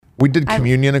We did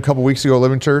communion a couple weeks ago at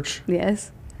Living Church.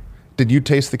 Yes. Did you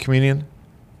taste the communion?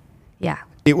 Yeah.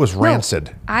 It was rancid.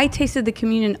 No, I tasted the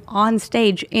communion on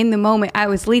stage in the moment I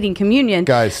was leading communion.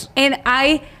 Guys. And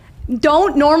I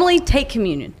don't normally take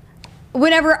communion. No,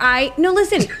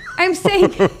 listen, I'm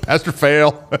saying. Pastor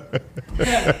Fail.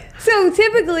 So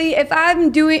typically, if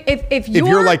I'm doing, if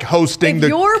you're like hosting, if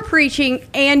you're preaching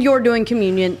and you're doing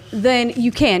communion, then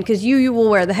you can, because you will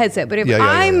wear the headset. But if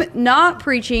I'm not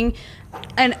preaching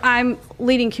and I'm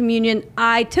leading communion,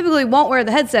 I typically won't wear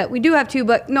the headset. We do have to,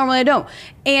 but normally I don't.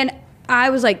 And I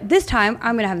was like, this time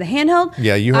I'm going to have the handheld.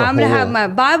 Yeah, I'm going to have my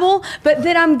Bible, but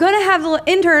then I'm going to have the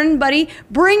intern buddy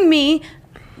bring me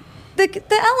the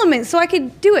elements so I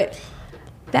could do it.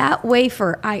 That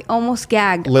wafer, I almost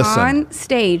gagged on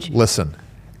stage. Listen,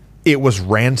 it was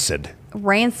rancid.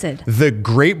 Rancid. The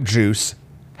grape juice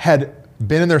had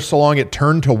been in there so long it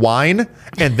turned to wine,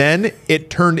 and then it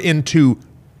turned into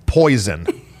poison.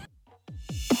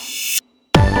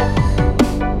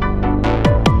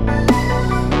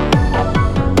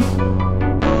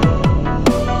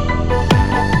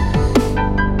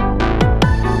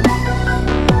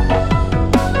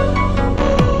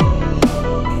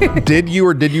 Did you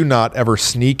or did you not ever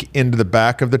sneak into the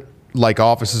back of the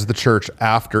offices of the church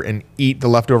after and eat the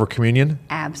leftover communion?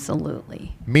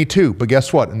 Absolutely. Me too. But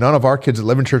guess what? None of our kids that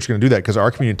live in church are going to do that because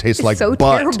our communion tastes like so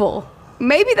butt. Terrible.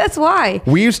 Maybe that's why.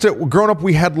 We used to, growing up,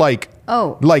 we had like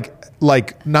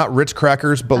not Ritz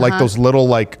crackers, but like those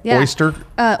little oyster.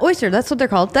 Oyster, that's what they're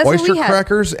called. That's oyster what we had.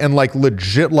 Crackers and like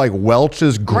legit like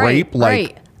Welch's grape,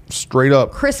 right. Straight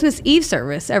up. Christmas Eve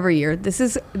service every year. This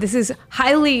is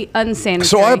highly unsanitary.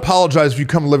 So I apologize if you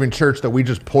come to Living Church that we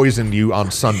just poisoned you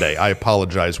on Sunday. I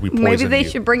apologize. We poisoned you. Maybe they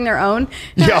should bring their own.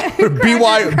 Yeah,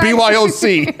 BYOC.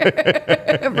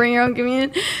 Bring your own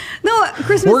communion. No,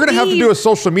 Christmas We're gonna have to Eve. do a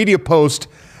social media post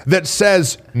that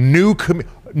says new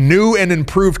and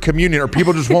improved communion, or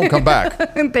people just won't come back.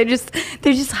 they just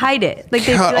hide it. Like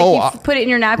they you put it in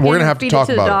your napkin. We're gonna have and feed to talk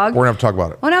it to the about dog. it. We're gonna have to talk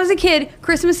about it. When I was a kid,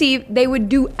 Christmas Eve they would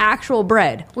do actual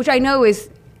bread, which I know is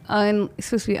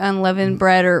supposed to be unleavened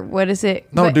bread, or what is it?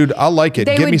 No, but dude, I like it.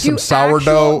 Give me some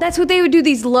sourdough. That's what they would do.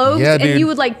 These loaves, Yeah, and dude. you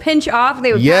would like pinch off.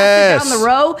 They would pass it down the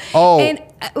row. Oh. And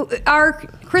our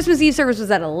Christmas Eve service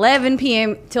was at 11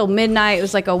 p.m. till midnight. It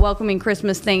was like a welcoming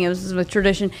Christmas thing. It was a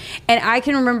tradition, and I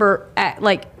can remember at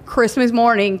like Christmas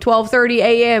morning, 12:30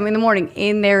 a.m. in the morning,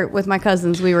 in there with my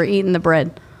cousins, we were eating the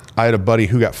bread. I had a buddy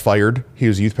who got fired. He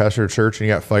was a youth pastor at church, and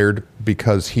he got fired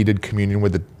because he did communion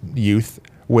with the youth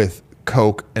with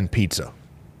Coke and pizza.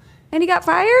 And he got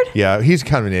fired? Yeah, he's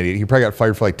kind of an idiot. He probably got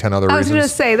fired for like 10 other reasons. I was going to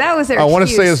say, that was their I want to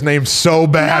excuse. say his name so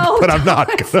bad, No, but I'm not.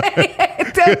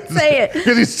 Don't say it.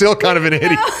 Because he's still kind of an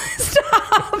idiot. No,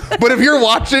 stop. But if you're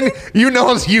watching, you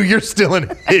know it's you. You're still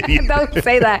an idiot. Don't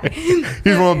say that. He's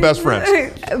one of my best friends.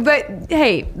 But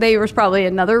hey, there was probably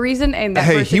another reason. And that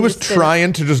Hey, person he was just did it.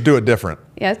 trying to just do it different.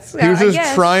 Yes, He was I just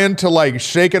guess. trying to like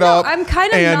shake it No, up. I'm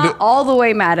kind of and not all the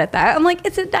way mad at that. I'm like,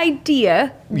 it's an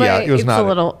idea, but Yeah, it was it's not. a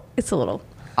little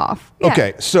off. Yeah.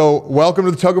 Okay, so welcome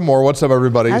to the Tug of More. What's up,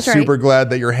 everybody? That's Super right. glad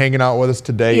that you're hanging out with us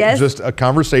today. Yes. Just a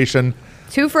conversation.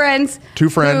 Two friends. Who,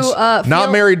 not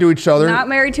not married to each other. Not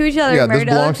married to each other. Yeah, married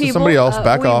this to other belongs to people. somebody else.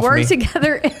 Back off We me. work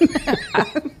together.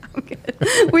 I'm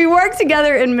good. We work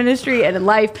together in ministry and in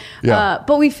life. Yeah.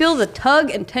 But we feel the tug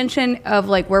and tension of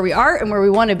like where we are and where we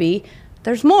want to be.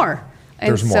 There's more. And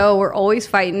There's more. so we're always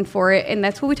fighting for it. And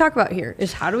that's what we talk about here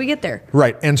is how do we get there?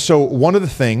 Right. And so one of the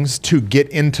things to get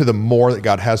into the more that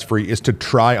God has for you is to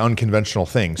try unconventional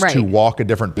things, Right. to walk a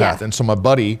different path. Yeah. And so my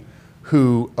buddy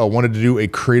who wanted to do a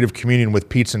creative communion with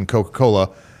pizza and Coca-Cola,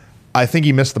 I think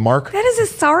he missed the mark. That is a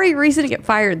sorry reason to get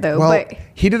fired, though. Well, but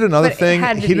he did another but it thing.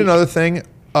 had to He did be. another thing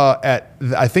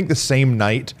I think the same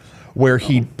night where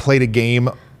he played a game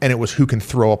and it was who can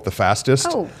throw up the fastest.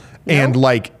 Oh. And No?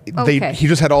 like Okay. he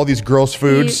just had all these gross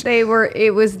foods.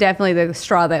 It was definitely the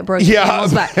straw that broke the Yeah,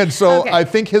 camel's back. and so Okay. I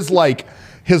think his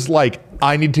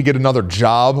I need to get another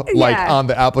job Yeah. on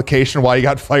the application why he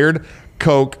got fired,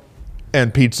 Coke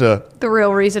and pizza. The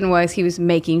real reason was he was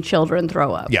making children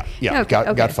throw up. Yeah,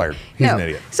 got fired. He's an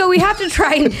idiot. So we have to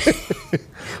try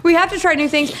we have to try new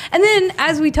things. And then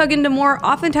as we tug into more,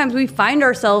 oftentimes we find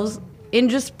ourselves in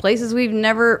just places we've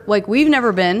never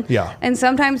been. Yeah. And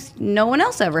sometimes no one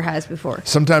else ever has before.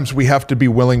 Sometimes we have to be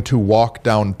willing to walk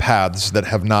down paths that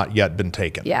have not yet been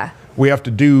taken. Yeah. We have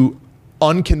to do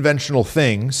unconventional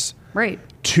things Right.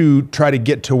 to try to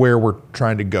get to where we're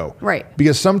trying to go. Right.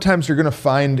 Because sometimes you're going to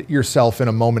find yourself in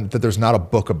a moment that there's not a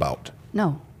book about.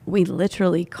 No. We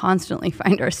literally constantly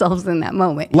find ourselves in that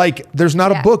moment. Like there's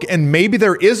not Yeah. a book, and maybe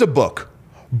there is a book,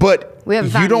 but We haven't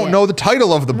you found it don't yet. know the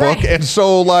title of the book. Right. And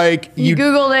so like You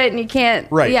Googled it and you can't.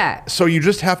 right. Yeah. So you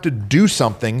just have to do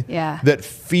something Yeah. that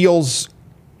feels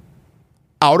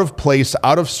out of place,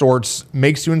 out of sorts,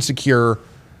 makes you insecure.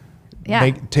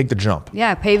 Yeah. Take the jump.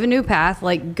 Yeah. Pave a new path.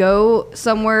 Like go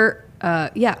somewhere.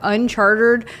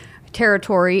 Uncharted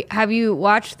territory. Have you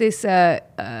watched this?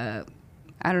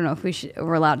 I don't know if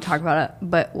we're allowed to talk about it,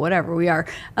 but whatever, we are.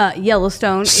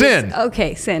 Yellowstone. Sin.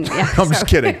 Okay, Sin. Yeah, I'm just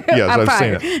kidding. Yes, I'm I've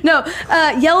seen fired. it. No,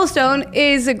 Yellowstone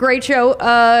is a great show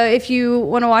if you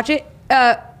want to watch it.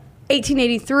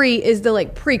 1883 is the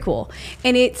like prequel,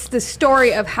 and it's the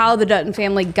story of how the Dutton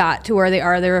family got to where they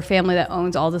are. They're a family that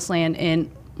owns all this land in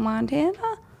Montana.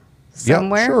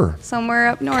 Somewhere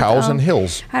up north. Cows and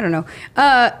hills. I don't know.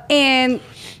 And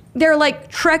they're like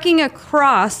trekking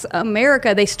across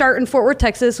America. They start in Fort Worth,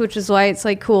 Texas, which is why it's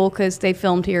like cool because they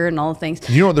filmed here and all the things.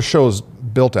 You know what the show is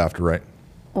built after, right?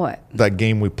 What? That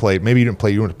game we played. Maybe you didn't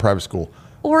play. You went to private school.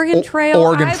 Oregon Trail.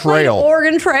 Oregon I played Trail.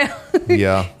 Oregon Trail.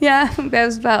 Yeah. Yeah, that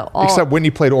was about all. Except Whitney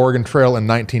played Oregon Trail in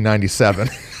 1997.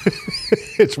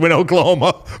 It's when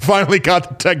Oklahoma finally got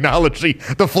the technology,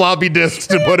 the floppy disks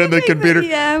to put in the computer.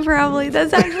 Yeah, probably.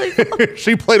 That's actually.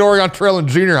 She played Oregon Trail in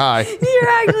junior high. You're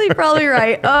actually probably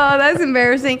right. Oh, that's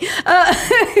embarrassing.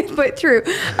 But true.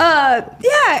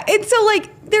 Yeah. And so, like,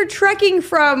 they're trekking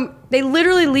they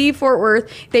literally leave Fort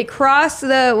Worth. They cross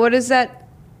what is that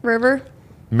river?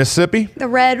 Mississippi? The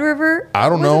Red River? I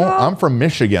don't What's it know. called? I'm from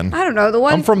Michigan. I don't know. The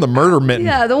one I'm from the murder mitten.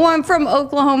 Yeah, the one from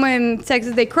Oklahoma and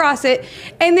Texas. They cross it,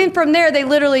 and then from there they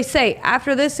literally say,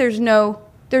 after this, there's no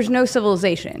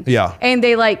civilization. Yeah. And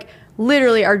they like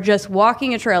literally are just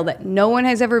walking a trail that no one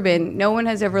has ever been, no one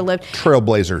has ever lived.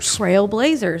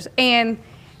 Trailblazers. And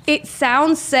it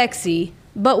sounds sexy,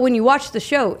 but when you watch the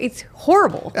show, it's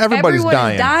horrible. Everybody's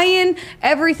dying.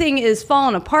 Everything is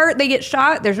falling apart. They get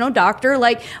shot. There's no doctor.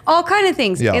 Like all kind of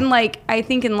things. Yeah. And like I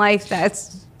think in life,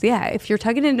 if you're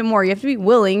tugging into more, you have to be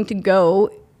willing to go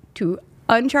to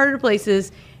uncharted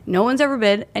places no one's ever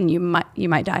been, and you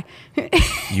might die.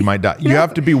 You might die. You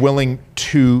have to be willing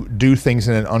to do things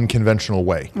in an unconventional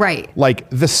way. Right. Like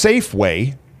the safe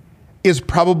way is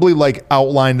probably like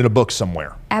outlined in a book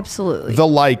somewhere. Absolutely. The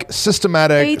like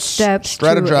systematic, 8 steps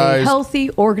strategized, to a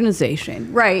healthy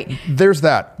organization. Right. There's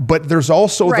that, but there's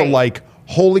also the Right. like,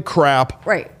 holy crap!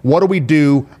 Right. What do we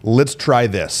do? Let's try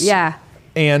this. Yeah.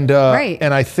 And Right.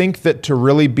 and I think that to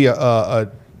really be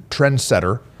a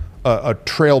trendsetter, a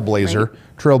trailblazer. Right.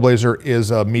 Trailblazer is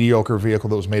a mediocre vehicle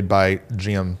that was made by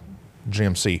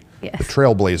GMC. Yes. The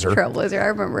Trailblazer. Trailblazer, I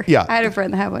remember. Yeah. I had a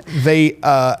friend that had one. They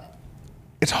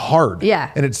it's hard.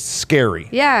 Yeah. And it's scary.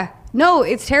 Yeah. No,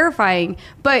 it's terrifying.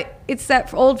 But it's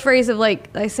that old phrase of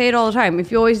like, I say it all the time.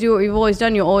 If you always do what you've always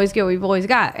done, you'll always get what you've always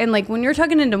got. And like when you're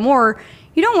tugging into more,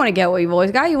 you don't want to get what you've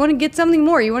always got. You want to get something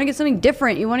more. You want to get something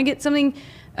different. You want to get something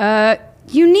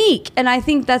unique. And I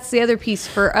think that's the other piece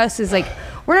for us is like,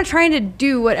 we're not trying to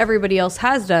do what everybody else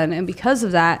has done. And because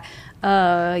of that,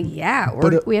 we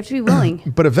have to be willing.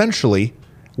 But eventually,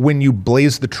 when you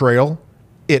blaze the trail,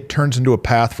 it turns into a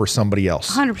path for somebody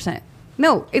else. 100%.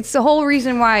 No, it's the whole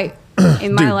reason why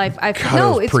in my Dude, life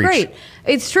it's preach. great.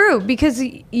 It's true because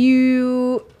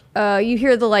you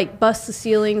hear the like bust the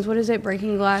ceilings, what is it,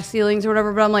 breaking glass ceilings or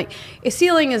whatever, but I'm like, a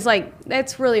ceiling is like,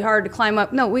 that's really hard to climb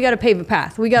up. No, we got to pave a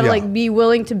path. We got to like be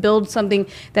willing to build something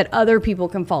that other people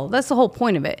can follow. That's the whole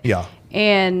point of it. Yeah.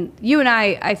 And you and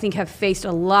I think have faced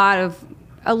a lot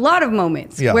of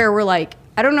moments Yeah. where we're like,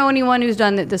 I don't know anyone who's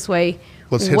done it this way.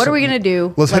 What are we going to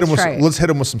do? Let's hit try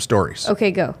them with some stories.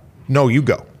 Okay, go. No, you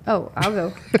go. Oh, I'll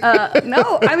go.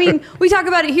 No, I mean, we talk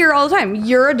about it here all the time.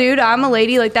 You're a dude, I'm a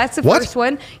lady. Like, that's the What? first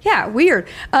one. Yeah, weird.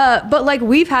 But, like,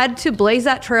 we've had to blaze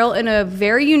that trail in a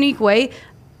very unique way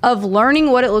of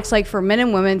learning what it looks like for men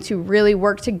and women to really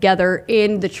work together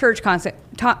in the church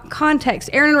context.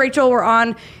 Aaron and Rachel were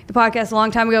on the podcast a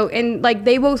long time ago, and, like,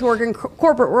 they both work in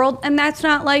corporate world, and that's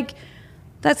not, like...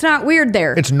 That's not weird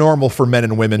there. It's normal for men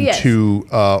and women Yes. to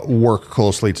work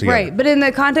closely together. Right. But in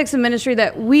the context of ministry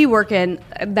that we work in,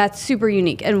 that's super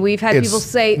unique. And we've had people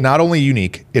say... not only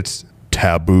unique, it's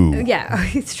taboo. Yeah,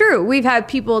 it's true. We've had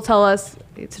people tell us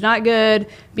it's not good,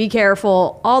 be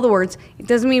careful, all the words. It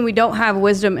doesn't mean we don't have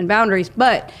wisdom and boundaries,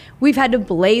 but we've had to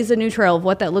blaze a new trail of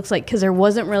what that looks like because there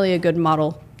wasn't really a good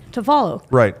model to follow.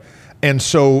 Right. And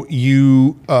so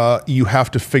you have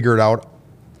to figure it out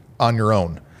on your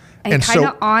own. And kind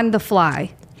of on the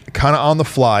fly. Kind of on the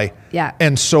fly. Yeah.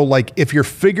 And so, like, if you're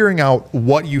figuring out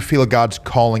what you feel God's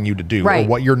calling you to do Right. or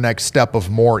what your next step of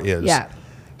more is, Yeah.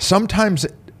 sometimes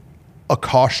a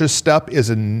cautious step is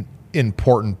an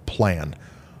important plan.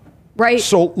 Right.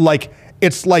 So, like,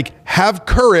 it's like have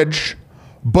courage,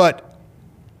 but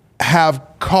have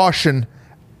caution.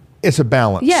 It's a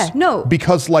balance. Yeah, no.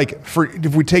 Because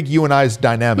if we take you and I's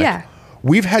dynamic,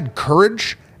 we've had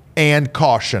courage and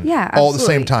caution all at the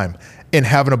same time in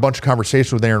having a bunch of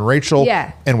conversations with Aaron and Rachel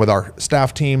and with our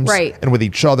staff teams and with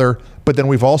each other. But then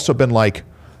we've also been like,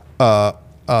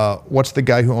 what's the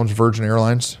guy who owns Virgin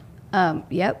Airlines?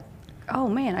 Yep. Oh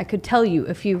man, I could tell you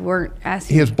if you weren't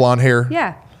asking. He has blonde hair.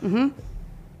 Yeah. Mm-hmm.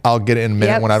 I'll get it in a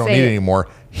minute when I don't need it anymore.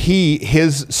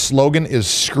 His slogan is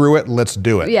 "Screw it, let's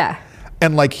do it." Yeah.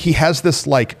 And he has this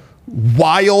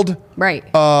wild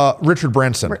Richard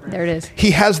Branson. There it is.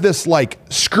 He has this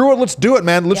screw it, let's do it,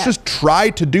 man. Let's just try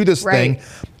to do this thing.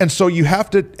 And so you have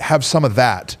to have some of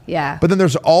that. Yeah. But then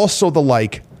there's also the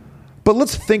but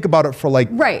let's think about it for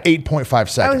 8.5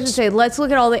 seconds. I was going to say, let's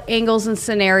look at all the angles and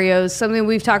scenarios. Something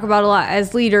we've talked about a lot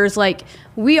as leaders.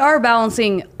 We are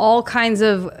balancing all kinds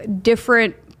of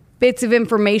different bits of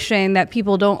information that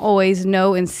people don't always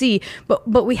know and see,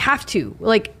 but we have to.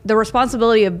 The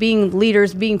responsibility of being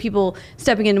leaders, being people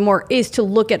stepping into more, is to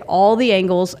look at all the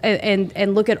angles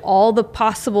and look at all the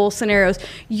possible scenarios.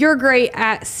 You're great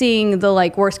at seeing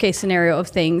the worst case scenario of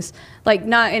things,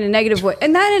 not in a negative way,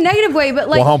 and not in a negative way, but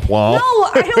womp womp. No,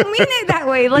 I don't mean it that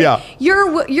way.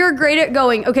 You're great at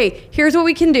going, okay, here's what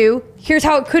we can do, here's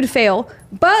how it could fail,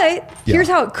 but here's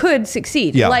how it could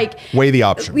succeed. Weigh the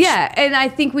options. Yeah, and I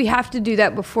think we have to do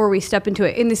that before we step into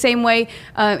it. In the same way,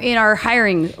 in our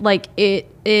hiring,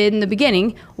 in the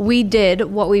beginning, we did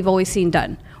what we've always seen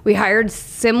done. We hired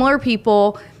similar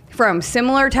people from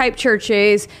similar type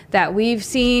churches that we've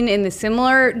seen in the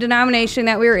similar denomination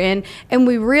that we were in, and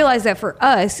we realized that for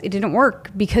us, it didn't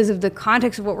work because of the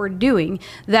context of what we're doing,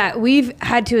 that we've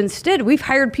had to instead, we've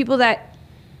hired people that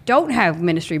don't have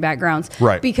ministry backgrounds,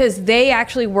 because they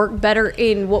actually work better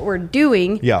in what we're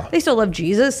doing. They still love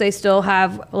Jesus. They still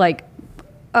have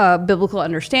biblical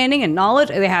understanding and knowledge.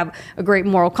 They have a great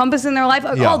moral compass in their life,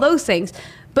 all those things.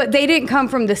 But they didn't come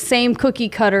from the same cookie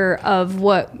cutter of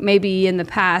what maybe in the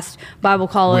past Bible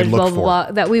college, blah, blah,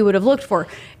 blah, that we would have looked for.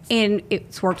 And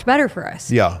it's worked better for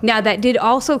us. Now, that did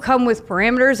also come with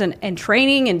parameters and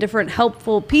training and different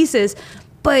helpful pieces,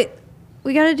 but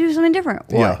we got to do something different.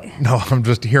 No, I'm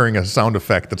just hearing a sound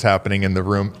effect that's happening in the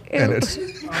room. And it's,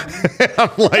 I'm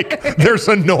there's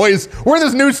a noise. We're in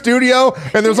this new studio,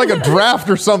 and there's a draft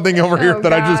or something over here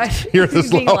that I just hear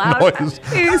this loud noise.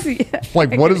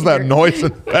 What is that noise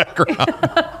in the background?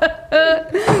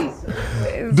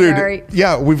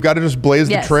 Dude, we've got to just blaze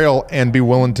the trail and be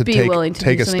willing to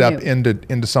take a step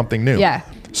into something new.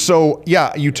 So,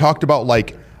 you talked about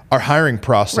our hiring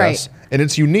process. And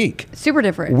it's unique. Super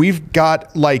different. We've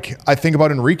got, I think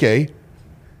about Enrique,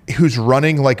 who's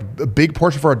running, a big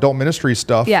portion of our adult ministry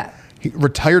stuff. He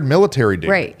retired military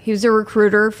dude. He was a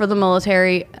recruiter for the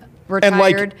military,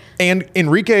 retired. And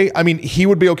Enrique, I mean, he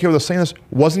would be okay with us saying this,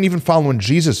 wasn't even following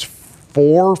Jesus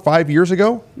 4 or 5 years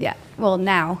ago? Well,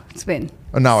 now it's been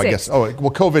now 6. I guess.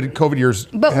 COVID years.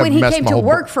 But when he came to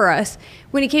work for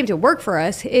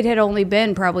us, it had only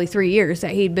been probably 3 years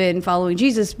that he'd been following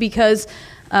Jesus, because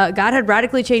God had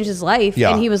radically changed his life.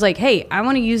 And he was like, hey, I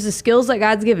want to use the skills that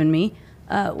God's given me,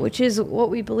 which is what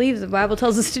we believe the Bible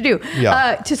tells us to do,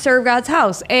 to serve God's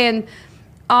house. And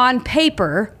on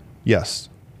paper,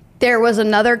 there was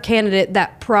another candidate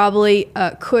that probably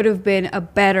could have been a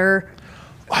better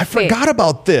I forgot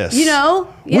about this.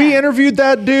 We interviewed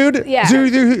that dude.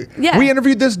 We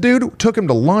interviewed this dude, took him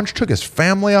to lunch, took his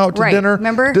family out to dinner.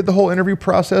 Remember? Did the whole interview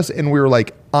process, and we were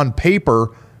on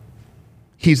paper,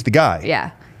 he's the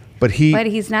guy. But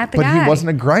he's not the guy. But he wasn't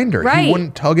a grinder. He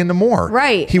wouldn't tug into more.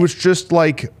 He was just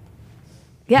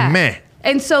meh.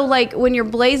 And so when you're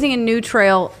blazing a new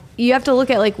trail, you have to look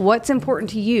at what's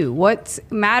important to you, what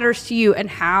matters to you, and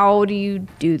how do you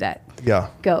do that?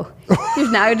 Go.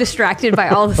 You're now distracted by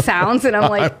all the sounds, and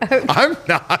I'm I'm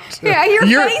not.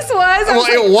 Your face was. Well,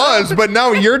 it was, but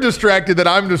now you're distracted that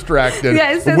I'm distracted.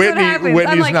 Yes, that's what happens.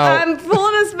 Whitney's I'm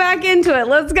pulling us back into it.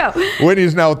 Let's go.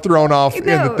 Whitney's now thrown off in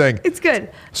the thing. It's good.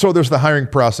 So there's the hiring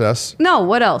process. No,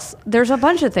 what else? There's a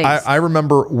bunch of things. I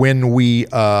remember when we,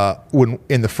 when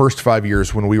in the first 5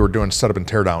 years when we were doing setup and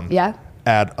tear down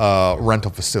at a rental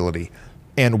facility,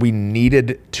 and we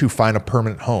needed to find a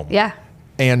permanent home.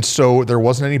 And so there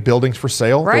wasn't any buildings for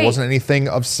sale. There wasn't anything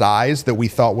of size that we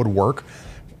thought would work.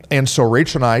 And so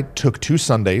Rachel and I took 2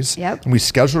 Sundays and we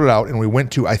scheduled it out, and we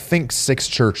went to, I think, 6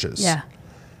 churches.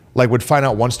 We'd find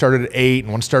out one started at 8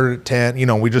 and one started at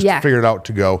 10. We just figured it out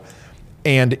to go.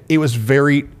 And it was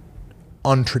very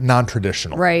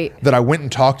non-traditional. That I went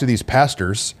and talked to these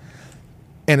pastors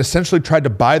and essentially tried to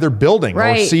buy their building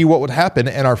or see what would happen.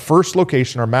 And our first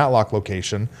location, our Matlock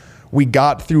location, we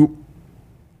got through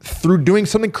doing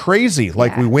something crazy.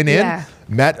 We went in,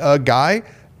 met a guy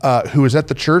who was at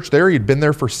the church there. He'd been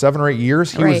there for 7 or 8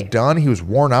 years. He was done. He was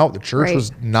worn out. The church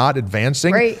was not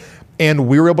advancing. And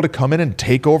we were able to come in and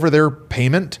take over their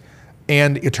payment,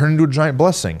 and it turned into a giant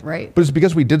blessing. But it's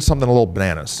because we did something a little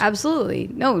bananas. Absolutely.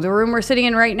 No, the room we're sitting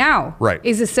in right now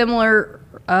is a similar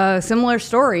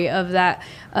story of that.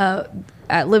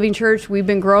 At Living Church, we've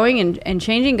been growing and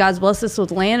changing. God's blessed us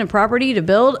with land and property to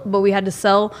build, but we had to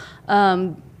sell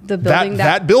the building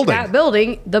that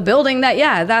building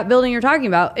you're talking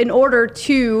about in order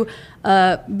to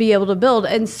be able to build.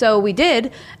 And so we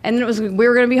did, and then we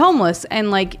were going to be homeless,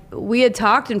 and like we had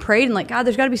talked and prayed and like, God,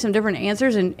 there's got to be some different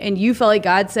answers, and you felt like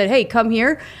God said, hey, come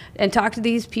here and talk to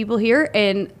these people here.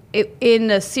 And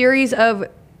in a series of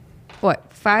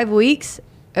 5 weeks,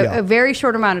 a very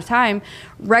short amount of time,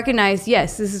 recognized,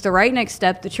 yes, this is the right next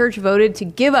step. The church voted to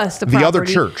give us the property. The other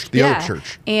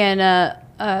church. And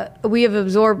we have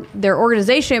absorbed their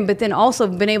organization, but then also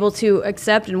been able to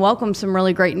accept and welcome some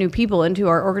really great new people into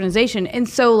our organization. And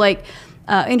so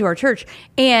into our church.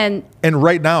 And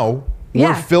right now,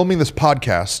 we're filming this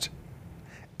podcast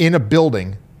in a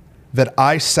building that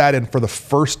I sat in for the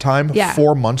first time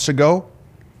 4 months ago.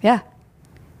 Yeah.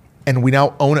 And we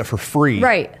now own it for free.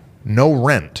 No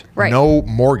rent, no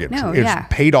mortgage. It's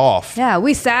paid off. Yeah,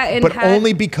 we sat and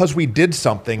only because we did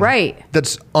something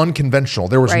that's unconventional.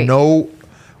 There was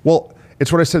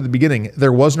it's what I said at the beginning.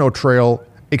 There was no trail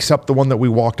except the one that we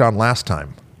walked on last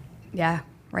time. Yeah,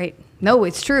 right. No,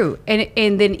 it's true. And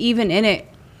then even in it,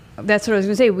 that's what I was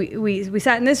going to say. We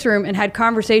sat in this room and had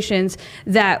conversations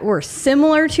that were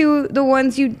similar to the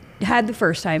ones you had the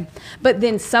first time, but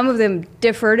then some of them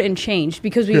differed and changed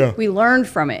because we learned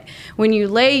from it. When you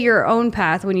lay your own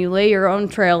path, when you lay your own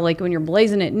trail, like when you're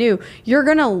blazing it new, you're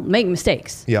going to make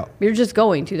mistakes. You're just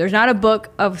going to. There's not a book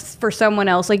for someone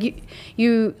else. Like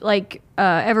you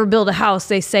ever build a house,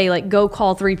 they say like go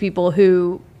call 3 people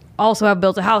who also have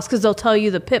built a house because they'll tell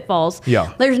you the pitfalls.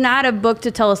 There's not a book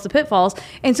to tell us the pitfalls.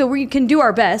 And so we can do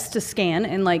our best to scan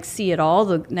and like see it all,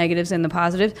 the negatives and the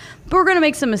positives, but we're going to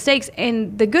make some mistakes.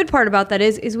 And the good part about that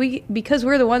is because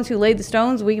we're the ones who laid the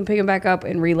stones, we can pick them back up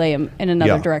and relay them in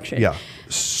another direction.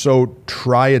 So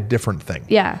try a different thing.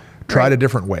 Try it a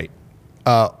different way.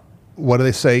 What do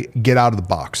they say? Get out of the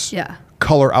box.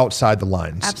 Color outside the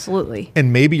lines. Absolutely.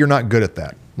 And maybe you're not good at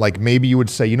that. Like maybe you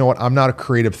would say, you know what? I'm not a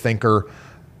creative thinker.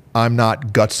 I'm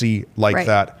not gutsy like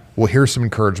that. Well, here's some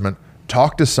encouragement.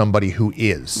 Talk to somebody who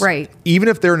is. Even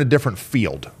if they're in a different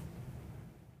field.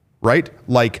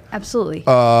 Like, absolutely.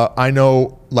 I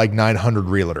know like 900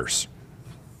 realtors.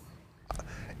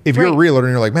 If you're a realtor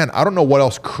and you're like, man, I don't know what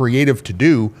else creative to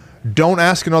do, don't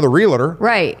ask another realtor.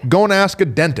 Go and ask a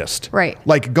dentist.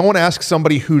 Like go and ask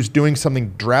somebody who's doing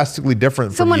something drastically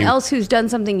different from you. Someone else who's done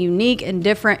something unique and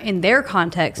different in their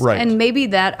context. And maybe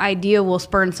that idea will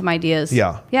spurn some ideas.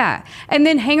 And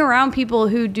then hang around people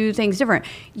who do things different.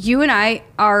 You and I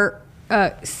are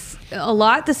a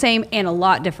lot the same and a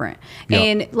lot different.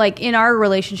 And like in our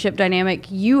relationship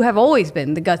dynamic, you have always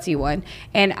been the gutsy one,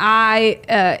 and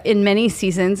I in many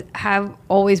seasons have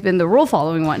always been the rule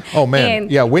following one. Oh man,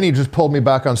 Winnie just pulled me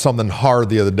back on something hard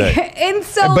the other day.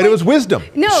 But it was wisdom.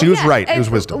 She was right. It was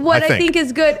wisdom. What I think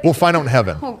is good. We'll find out in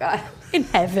heaven. Oh God. In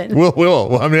heaven.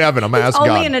 Well, I'm in heaven. I'm going to ask God.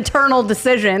 It's only an eternal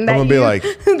decision that I'm going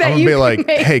to be like,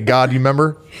 hey, God, you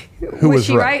remember? Who was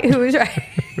right? Who was right?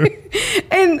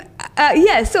 And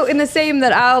so in the same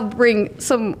that I'll bring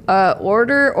some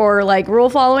order or like rule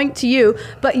following to you,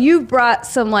 but you've brought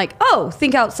some like,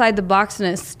 think outside the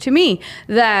boxness to me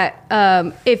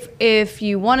that if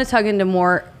you want to tug into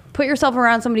more, put yourself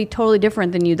around somebody totally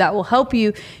different than you. That will help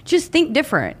you just think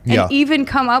different and even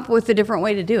come up with a different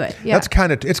way to do it. It's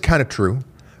kind of true.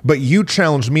 But you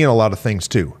challenged me in a lot of things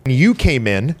too. You came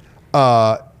in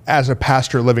as a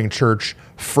pastor at Living Church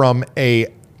from a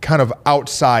kind of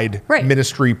outside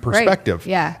ministry perspective.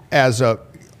 As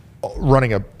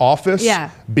running an office,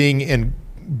 being in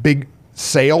big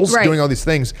sales, doing all these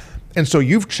things. And so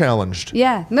you've challenged.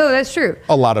 That's true.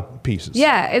 A lot of pieces.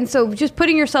 And so just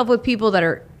putting yourself with people that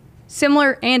are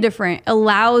similar and different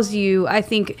allows you, I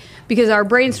think, because our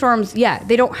brainstorms,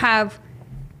 they don't have,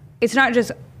 it's not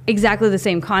just exactly the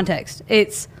same context.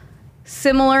 It's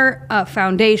similar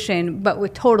foundation, but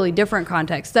with totally different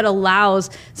context that allows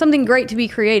something great to be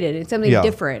created and something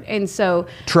different. And so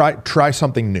try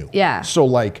something new. So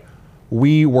like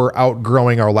we were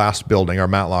outgrowing our last building, our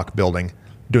Matlock building,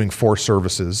 doing 4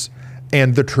 services.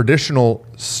 And the traditional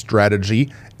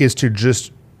strategy is to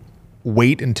just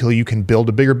wait until you can build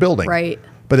a bigger building.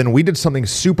 But then we did something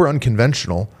super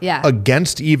unconventional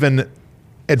against even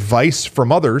advice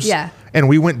from others. And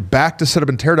we went back to set up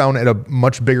and tear down at a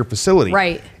much bigger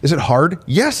facility. Is it hard?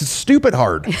 Yes, it's stupid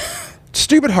hard.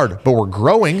 Stupid hard, but we're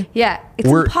growing. Yeah, it's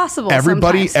impossible.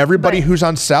 Everybody who's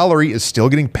on salary is still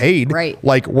getting paid. Right.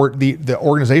 Like the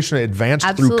organization advanced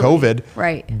through COVID.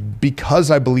 Right. Because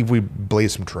I believe we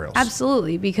blazed some trails.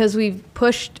 Absolutely, because we've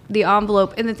pushed the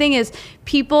envelope. And the thing is,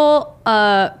 people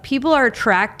are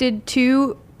attracted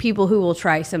to people who will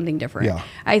try something different. Yeah.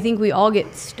 I think we all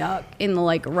get stuck in the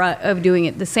rut of doing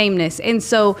it, the sameness. And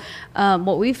so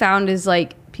what we found is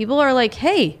people are like,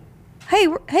 hey,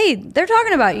 they're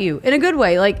talking about you in a good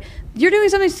way. Like, you're doing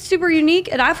something super unique,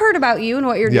 and I've heard about you and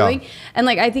what you're doing. And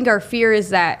I think our fear is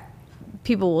that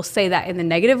people will say that in the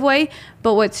negative way.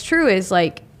 But what's true is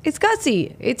it's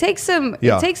gutsy. It takes some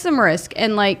risk,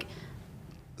 and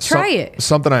try it.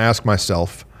 Something I ask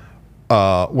myself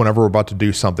whenever we're about to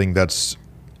do something that's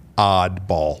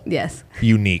oddball,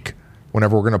 unique.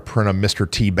 Whenever we're going to print a Mr.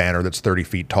 T banner that's 30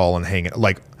 feet tall and hang it,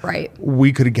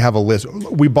 we could have a list.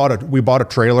 We bought a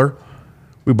trailer.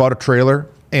 We bought a trailer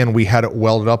and we had it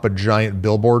welded up a giant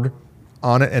billboard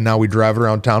on it, and now we drive it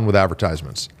around town with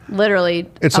advertisements. Literally,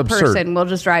 it's a absurd. Person will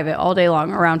just drive it all day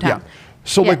long around town. Yeah.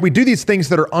 So we do these things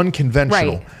that are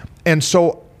unconventional. Right.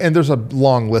 And there's a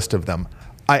long list of them.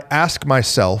 I ask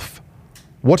myself,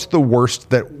 what's the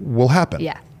worst that will happen?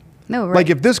 Yeah. No, right.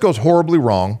 If this goes horribly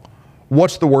wrong,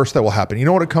 what's the worst that will happen? You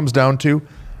know what it comes down to?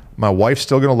 My wife's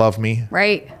still going to love me.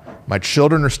 Right. My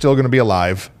children are still going to be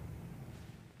alive.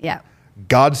 Yeah.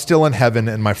 God's still in heaven,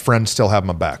 and my friends still have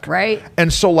my back. Right.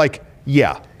 And so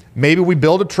maybe we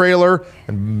build a trailer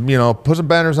and, put some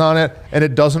banners on it and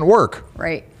it doesn't work.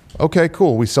 Right. Okay,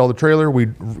 cool. We sell the trailer, we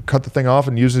cut the thing off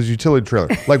and use it as a utility trailer.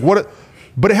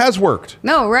 But it has worked.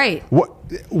 No, right. What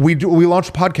we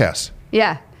launched podcasts.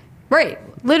 Yeah. Right.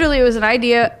 Literally, it was an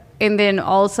idea, and then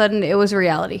all of a sudden it was a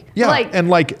reality. Yeah.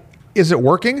 Is it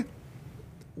working?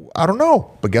 I don't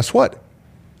know. But guess what?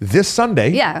 This Sunday.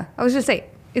 Yeah. I was just saying,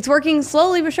 it's working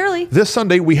slowly but surely. This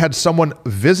Sunday, we had someone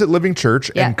visit Living Church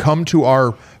and come to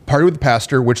our Party with the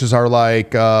Pastor, which is our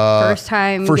first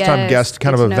time guest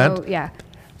kind of event. Yeah.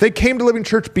 They came to Living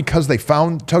Church because they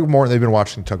found Tug of War and they've been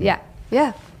watching Tug of War.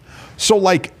 Yeah. So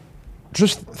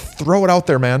just throw it out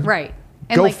there, man. Right.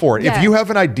 And go for it. Yeah. If you have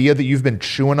an idea that you've been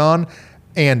chewing on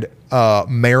and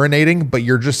marinating, but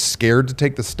you're just scared to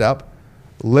take the step,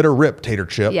 let her rip, Tater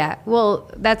Chip. Yeah,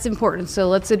 well, that's important. So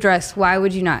let's address, why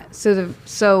would you not?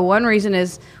 So one reason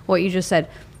is what you just said.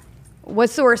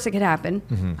 What's the worst that could happen?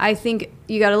 Mm-hmm. I think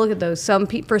you got to look at those.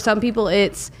 For some people,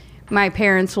 it's my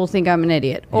parents will think I'm an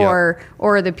idiot, or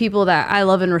the people that I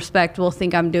love and respect will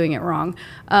think I'm doing it wrong.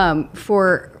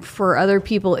 For other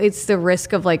people, it's the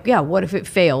risk of what if it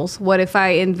fails? What if I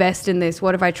invest in this?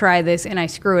 What if I try this and I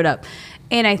screw it up?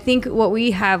 And I think what we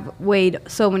have weighed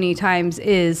so many times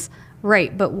is,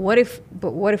 right, but what if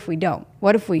we don't?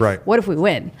 What if we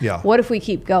win? Yeah. What if we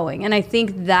keep going? And I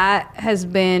think that has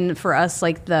been for us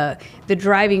the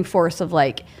driving force of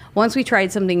once we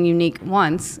tried something unique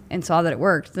once and saw that it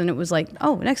worked, then it was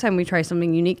next time we try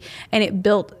something unique, and it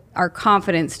built our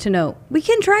confidence to know we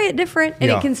can try it different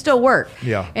and it can still work.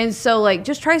 Yeah. And so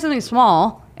just try something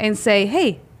small and say,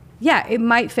 hey, yeah, it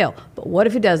might fail, but what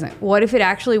if it doesn't? What if it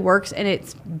actually works and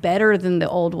it's better than the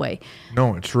old way?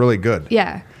 No, it's really good.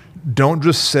 Yeah. Don't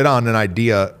just sit on an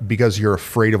idea because you're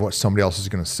afraid of what somebody else is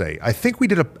going to say. I think we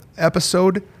did an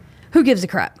episode. Who gives a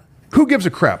crap? Who gives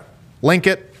a crap? Link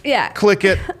it. Yeah. Click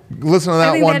it. Listen to that one.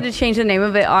 I think they had to change the name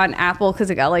of it on Apple because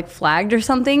it got flagged or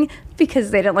something because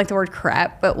they didn't like the word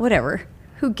crap, but whatever.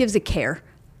 Who gives a care?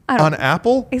 On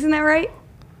Apple? Isn't that right?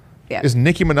 Yeah. Is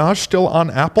Nicki Minaj still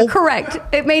on Apple? Correct.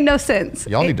 It made no sense.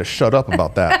 Y'all need to shut up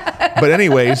about that. But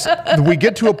anyways, we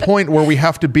get to a point where we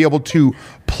have to be able to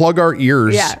plug our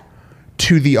ears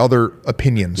to the other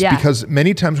opinions because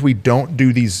many times we don't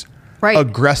do these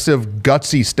aggressive,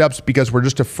 gutsy steps because we're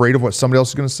just afraid of what somebody else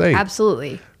is going to say.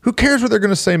 Absolutely. Who cares what they're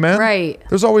going to say, man? Right.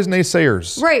 There's always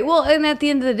naysayers. Right. Well, and at the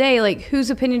end of the day, whose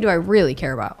opinion do I really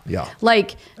care about? Yeah.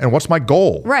 And what's my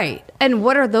goal? Right. And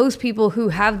what are those people who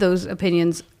have those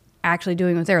opinions actually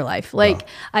doing with their life?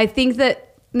 I think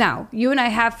that now you and I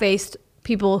have faced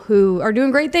people who are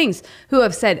doing great things who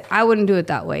have said, I wouldn't do it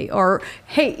that way. Or,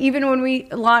 hey, even when we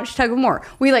launched Tug of War,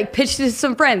 we pitched it to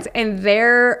some friends and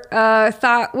their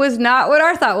thought was not what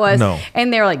our thought was. No.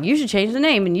 And they're like, you should change the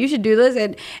name and you should do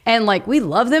this. And we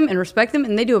love them and respect them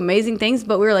and they do amazing things.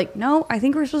 But we were like, no, I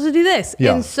think we're supposed to do this.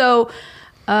 Yeah. And so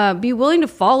be willing to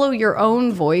follow your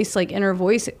own voice, inner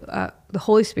voice, the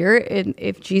Holy Spirit. And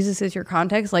if Jesus is your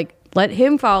context, let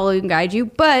him follow and guide you.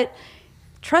 But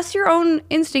trust your own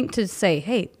instinct to say,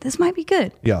 hey, this might be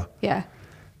good. Yeah. Yeah.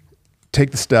 Take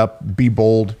the step, be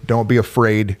bold, don't be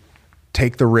afraid,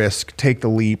 take the risk, take the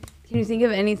leap. Can you think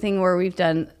of anything where we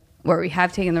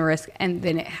have taken the risk and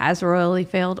then it has royally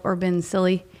failed or been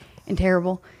silly? and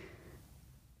terrible?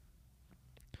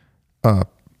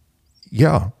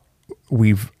 Yeah,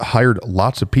 we've hired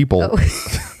lots of people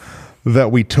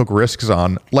that we took risks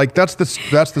on. Like that's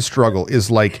the struggle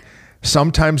is like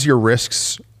sometimes your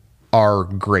risks are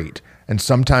great and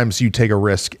sometimes you take a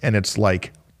risk and it's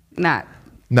like not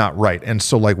right. And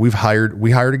so like we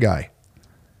hired a guy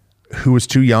who was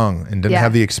too young and didn't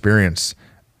have the experience.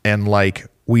 And like,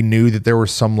 we knew that there were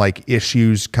some like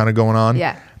issues kind of going on.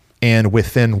 Yeah. And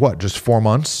within just 4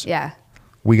 months,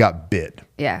 we got bit.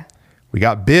 Yeah. We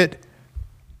got bit.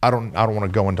 I don't want to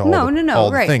go into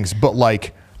all the things, but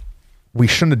like we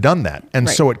shouldn't have done that. And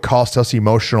so it cost us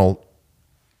emotional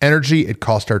energy. It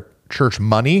cost our church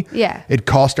money. Yeah. It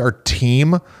cost our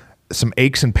team some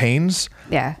aches and pains.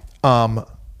 Yeah.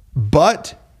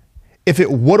 But if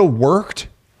it would have worked,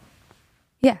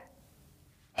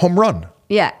 home run.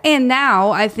 Yeah. And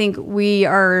now I think we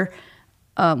are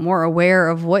more aware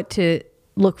of what to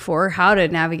look for, how to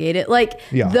navigate it. Like,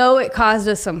 though it caused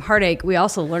us some heartache, we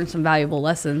also learned some valuable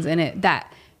lessons in it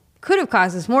that could have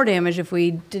caused us more damage if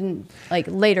we didn't like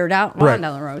later down the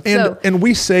road. And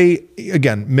we say,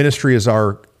 again, ministry is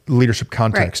our leadership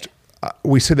context.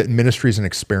 We say that ministry is an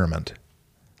experiment.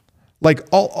 Like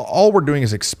all we're doing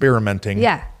is experimenting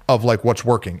of like what's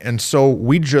working. And so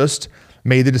we just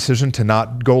made the decision to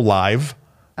not go live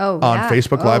on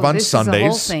Facebook Live on Sundays. Is the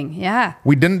whole thing. Yeah.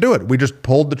 We didn't do it. We just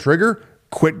pulled the trigger,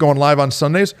 quit going live on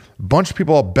Sundays. A bunch of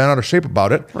people have been out of shape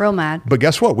about it. Real mad. But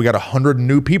guess what? We got 100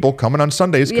 new people coming on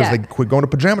Sundays because they quit going to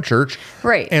pajama church.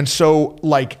 Right. And so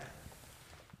like,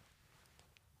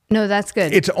 no, that's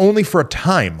good. It's only for a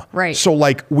time. Right. So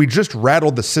like we just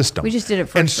rattled the system. We just did it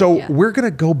first. And so we're going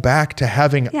to go back to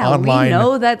having online. We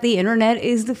know that the internet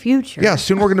is the future. Yeah.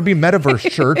 Soon we're going to be metaverse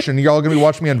church and y'all going to be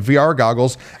watching me on VR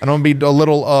goggles and I'm going to be a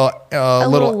little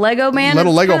Lego man.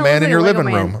 Little Lego man in your living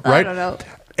room. Right. I don't know.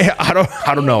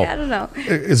 I don't know. I don't know.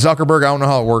 Zuckerberg, I don't know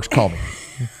how it works. Call me.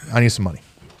 I need some money.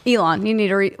 Elon, you need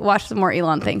to watch some more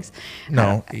Elon things.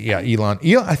 No. Yeah. Elon.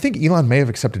 I think Elon may have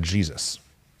accepted Jesus.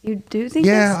 You do think?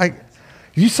 Yeah,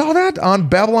 you saw that on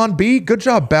Babylon Bee? Good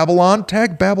job, Babylon.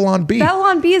 Tag Babylon Bee.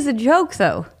 Babylon Bee is a joke,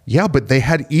 though. Yeah, but they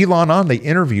had Elon on. They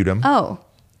interviewed him. Oh.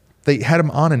 They had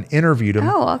him on and interviewed him.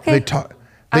 Oh, okay. They talked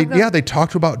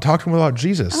to him about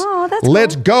Jesus. Oh, that's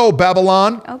Let's cool. go,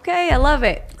 Babylon. Okay, I love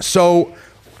it. So,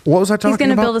 what was I talking about? He's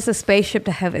going to build us a spaceship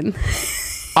to heaven.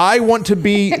 I want to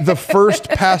be the first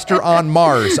pastor on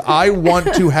Mars. I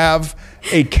want to have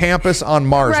a campus on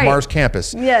Mars, Mars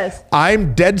campus. Yes.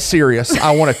 I'm dead serious.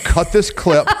 I want to cut this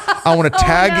clip. I want to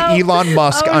tag Elon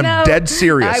Musk. I'm dead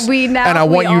serious.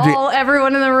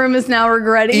 Everyone in the room is now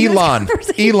regretting Elon,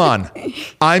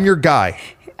 I'm your guy.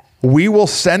 We will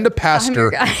send a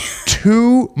pastor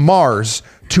to Mars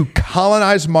to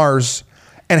colonize Mars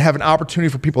and have an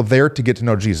opportunity for people there to get to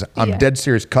know Jesus. I'm dead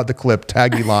serious. Cut the clip,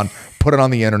 tag Elon, put it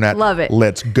on the internet. Love it.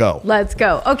 Let's go. Let's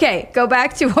go. Okay, go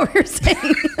back to what we were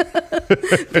saying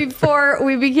before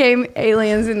we became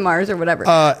aliens in Mars or whatever.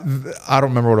 I don't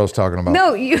remember what I was talking about.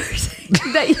 No, you were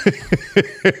saying that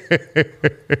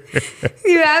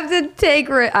you have to take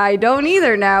risks. I don't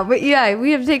either now, but we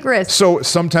have to take risks. So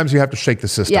sometimes you have to shake the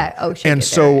system. Yeah. And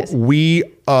so we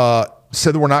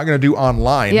said that we're not going to do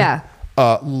online. Yeah.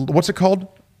 What's it called?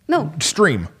 No.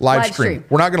 Live stream.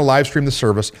 We're not going to live stream the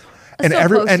service. And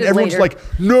everyone's later. Like,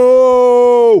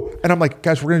 no. And I'm like,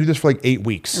 guys, we're going to do this for like 8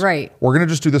 weeks. Right. We're going to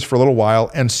just do this for a little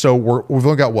while. And so we've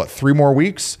only got 3 more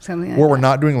weeks where we're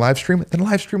not doing live stream. Then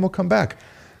live stream will come back.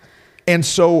 And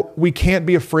so we can't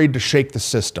be afraid to shake the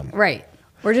system. Right.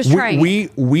 We're just trying.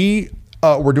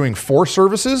 We're doing 4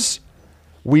 services.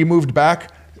 We moved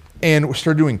back and we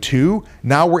started doing 2.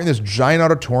 Now we're in this giant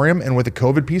auditorium. And with the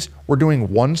COVID piece, we're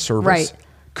doing 1 service. Right.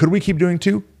 Could we keep doing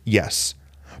 2? Yes.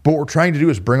 But what we're trying to do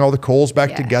is bring all the coals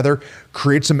back together,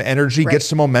 create some energy, get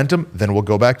some momentum. Then we'll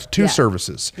go back to 2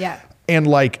 services. Yeah. And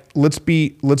like, let's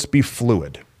be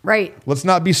fluid. Right. Let's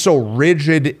not be so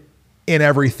rigid in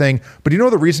everything. But you know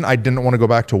the reason I didn't want to go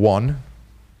back to 1?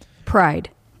 Pride.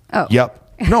 Oh.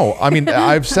 Yep. No, I mean,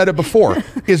 I've said it before,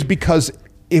 is because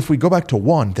if we go back to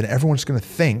 1, then everyone's going to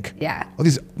think,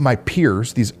 my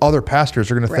peers, these other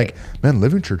pastors are going to think, man,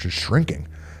 Living Church is shrinking.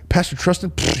 Pastor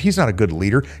Trustin, he's not a good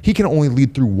leader. He can only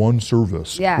lead through 1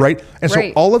 service, right? And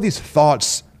so all of these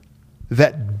thoughts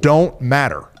that don't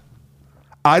matter.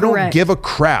 I don't give a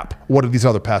crap what do these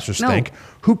other pastors think.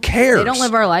 Who cares? They don't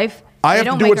live our life. I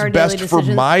have to do what's best for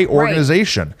my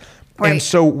organization. Right. And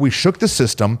so we shook the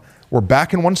system. We're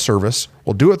back in 1 service.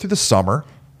 We'll do it through the summer.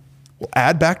 We'll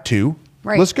add back 2.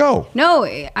 Right. Let's go. No,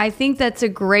 I think that's a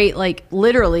great, like,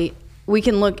 literally, we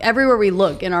can look everywhere we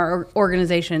look in our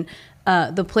organization.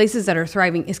 the places that are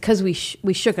thriving is because we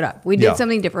shook it up. We did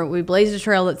something different. We blazed a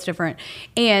trail that's different.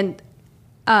 And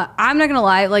I'm not going to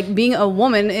lie, like being a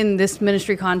woman in this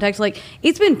ministry context, like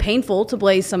it's been painful to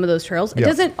blaze some of those trails. It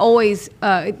doesn't always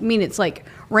mean it's like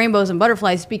rainbows and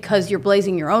butterflies because you're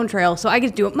blazing your own trail. So I get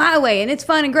to do it my way and it's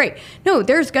fun and great. No,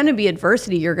 there's going to be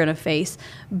adversity you're going to face,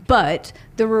 but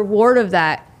the reward of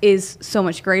that is so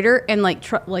much greater. And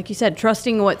like you said,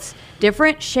 trusting what's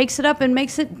different shakes it up and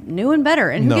makes it new and better.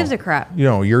 And who gives a crap?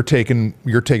 You're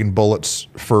taking bullets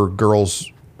for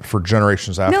girls for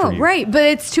generations after you. No, right. But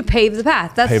it's to pave the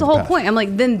path. That's the whole point. I'm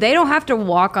like, then they don't have to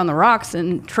walk on the rocks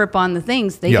and trip on the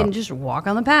things. They can just walk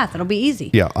on the path. It'll be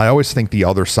easy. Yeah. I always think the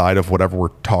other side of whatever we're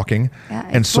talking. Yeah,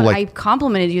 and so I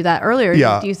complimented you that earlier.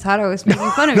 Yeah. You thought I was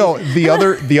making fun of you. No,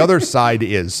 the other side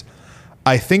is,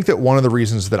 I think that one of the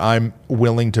reasons that I'm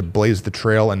willing to blaze the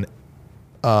trail and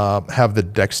have the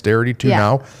dexterity to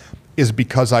now is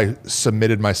because I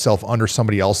submitted myself under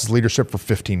somebody else's leadership for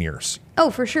 15 years.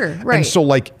 Oh, for sure. Right. And so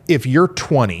like, if you're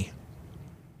 20,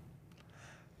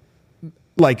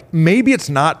 like maybe it's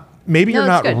not, maybe you're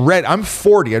not ready. I'm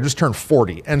 40. I just turned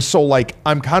 40. And so like,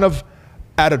 I'm kind of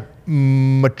at a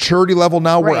maturity level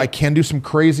now where I can do some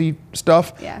crazy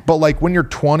stuff. Yeah. But like when you're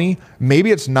 20,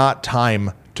 maybe it's not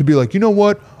time to be like, you know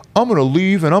what? I'm going to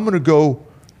leave and I'm going to go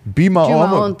be my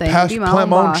own thing. Plant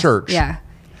my own church. Yeah.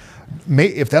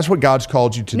 If that's what God's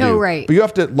called you to do. Right. But you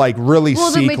have to like really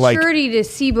seek the maturity to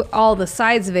see all the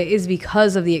sides of it is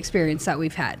because of the experience that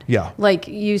we've had. Yeah. Like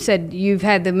you said, you've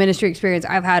had the ministry experience.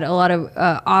 I've had a lot of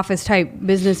office type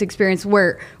business experience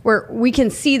where we can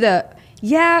see the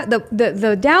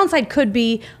downside could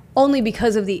be only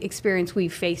because of the experience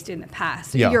we've faced in the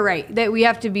past. Yeah. You're right. That we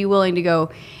have to be willing to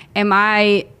go, am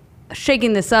I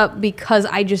shaking this up because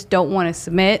I just don't want to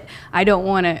submit? I don't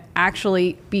want to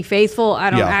actually be faithful. I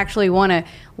don't actually want to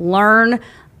learn.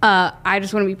 I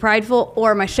just want to be prideful.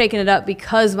 Or am I shaking it up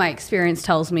because my experience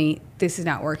tells me this is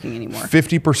not working anymore?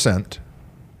 50%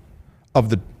 of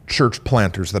the church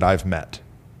planters that I've met,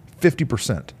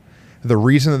 50%, the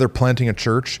reason that they're planting a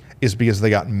church is because they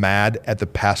got mad at the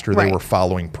pastor they were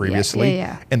following previously.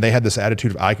 And they had this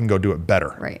attitude of, I can go do it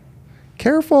better. Right.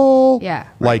 Careful. Yeah.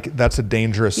 Like that's a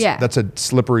dangerous, that's a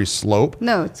slippery slope.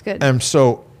 No, it's good. And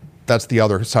so that's the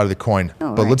other side of the coin.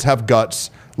 But let's have guts.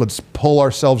 Let's pull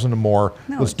ourselves into more.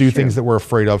 Let's do things that we're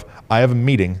afraid of. I have a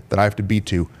meeting that I have to be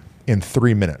to in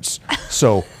 3 minutes.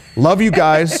 So love you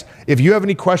guys. If you have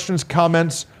any questions,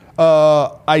 comments,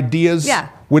 ideas,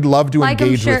 we'd love to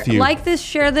engage with you. Like this,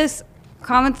 share this,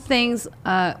 comment things,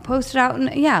 post it out,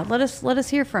 and let us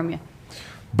hear from you.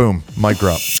 Boom. Mic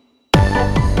drop.